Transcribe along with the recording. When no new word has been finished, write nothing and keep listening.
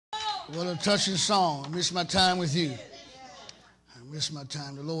What a touching song. I miss my time with you. I miss my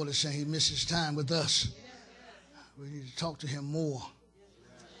time. The Lord is saying he misses time with us. We need to talk to him more,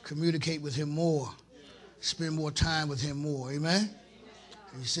 communicate with him more, spend more time with him more. Amen?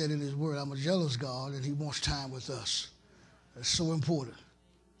 He said in his word, I'm a jealous God, and he wants time with us. That's so important.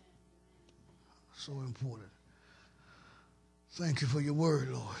 So important. Thank you for your word,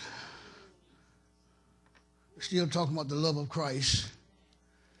 Lord. We're still talking about the love of Christ.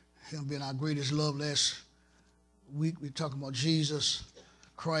 Him being our greatest love. Last week we talking about Jesus,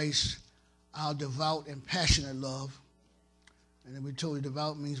 Christ, our devout and passionate love. And then we told you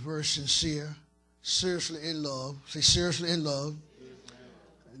devout means very sincere, seriously in love. Say seriously in love.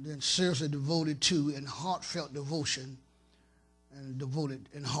 And then seriously devoted to and heartfelt devotion and devoted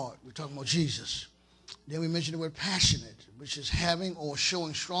in heart. We're talking about Jesus. Then we mentioned the word passionate, which is having or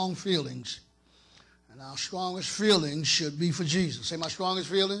showing strong feelings. And our strongest feelings should be for Jesus. Say my strongest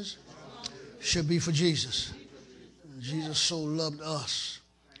feelings should be for Jesus. And Jesus so loved us.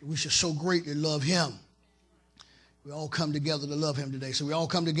 We should so greatly love him. We all come together to love him today. So we all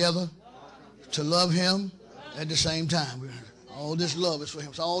come together to love him at the same time. All this love is for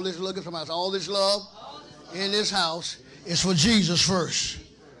him. So all this love is from us. All this love in this house is for Jesus first.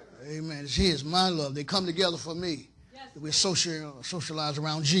 Amen. It's his, my love. They come together for me. We socialize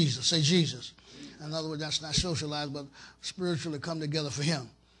around Jesus. Say Jesus. In other words, that's not socialized, but spiritually come together for him.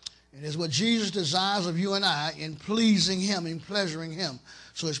 And it's what Jesus desires of you and I in pleasing him, in pleasuring him.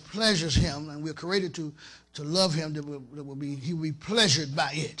 So it pleasures him, and we're created to love him, he will be pleasured by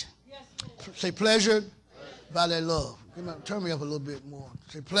it. Yes, say pleasured by that love. Turn me up a little bit more.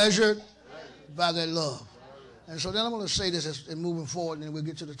 Say pleasured by that love. And so then I'm going to say this and moving forward, and then we'll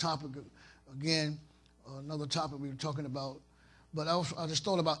get to the topic again, another topic we were talking about. But I just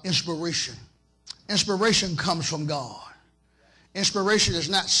thought about inspiration. Inspiration comes from God. Inspiration is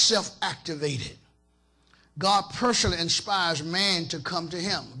not self-activated. God personally inspires man to come to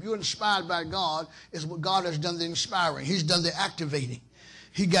him. If you're inspired by God, it's what God has done the inspiring. He's done the activating.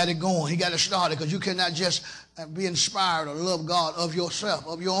 He got it going. He got it started, because you cannot just be inspired or love God of yourself,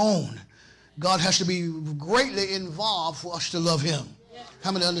 of your own. God has to be greatly involved for us to love him.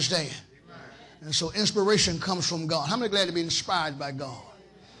 How many understand? And so inspiration comes from God. How many are glad to be inspired by God?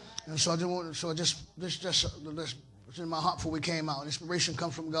 And so this was in my heart before we came out. Inspiration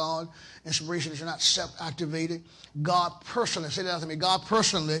comes from God. Inspiration is not self-activated. God personally, say that after me, God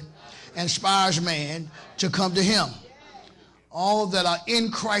personally inspires man to come to him. All that are in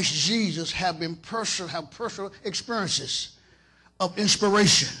Christ Jesus have personal experiences of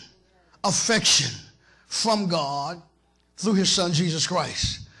inspiration, affection from God through his son Jesus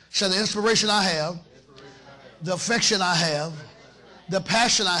Christ. So the inspiration I have, the affection I have, the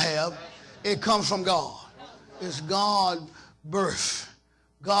passion I have, it comes from God. It's God birth.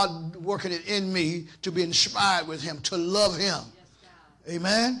 God working it in me to be inspired with him, to love him.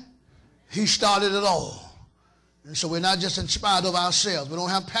 Amen? He started it all. And so we're not just inspired of ourselves. We don't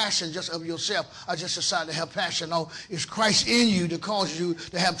have passion just of yourself. I just decided to have passion. No, it's Christ in you that causes you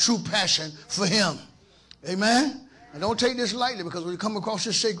to have true passion for him. Amen? And don't take this lightly, because when you come across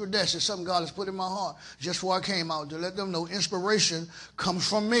this sacred desk, it's something God has put in my heart just before I came out, to let them know inspiration comes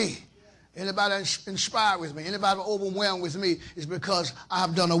from me. Anybody that's inspired with me, anybody overwhelmed with me, is because I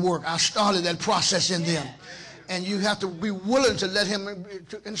have done a work. I started that process in them. And you have to be willing to let him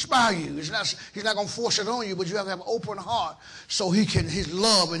inspire you. He's not going to force it on you, but you have to have an open heart so his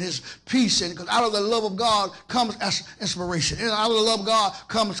love and his peace, and because out of the love of God comes inspiration. And out of the love of God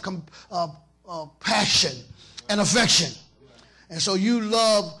comes passion and affection. And so you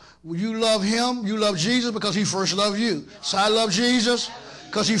love him, you love Jesus because he first loved you. So I love Jesus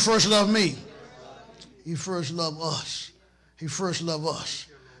because he first loved me. He first loved us. He first loved us.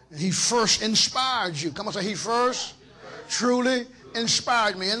 And he first inspired you. Come on, say he first truly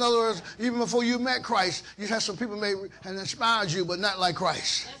inspired me. In other words, even before you met Christ, you had some people may have inspired you, but not like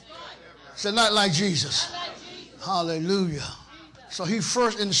Christ. So not like Jesus. Hallelujah. So he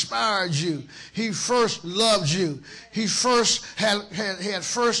first inspired you. He first loved you. He first had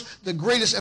first the greatest